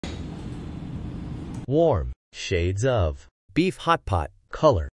warm shades of beef hotpot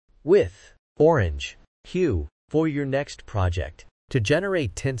color with orange hue for your next project. To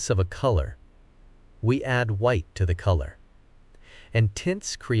generate tints of a color, we add white to the color, and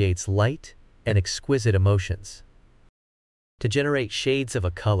tints creates light and exquisite emotions. To generate shades of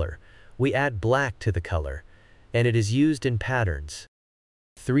a color, we add black to the color, and it is used in patterns.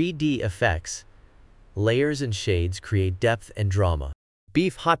 3D effects, layers and shades create depth and drama.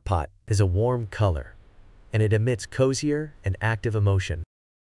 Beef hotpot is a warm color, and it emits cozier and active emotion.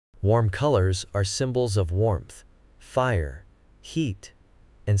 Warm colors are symbols of warmth, fire, heat,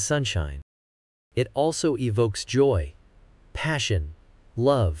 and sunshine. It also evokes joy, passion,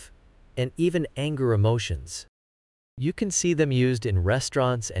 love, and even anger emotions. You can see them used in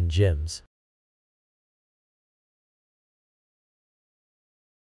restaurants and gyms,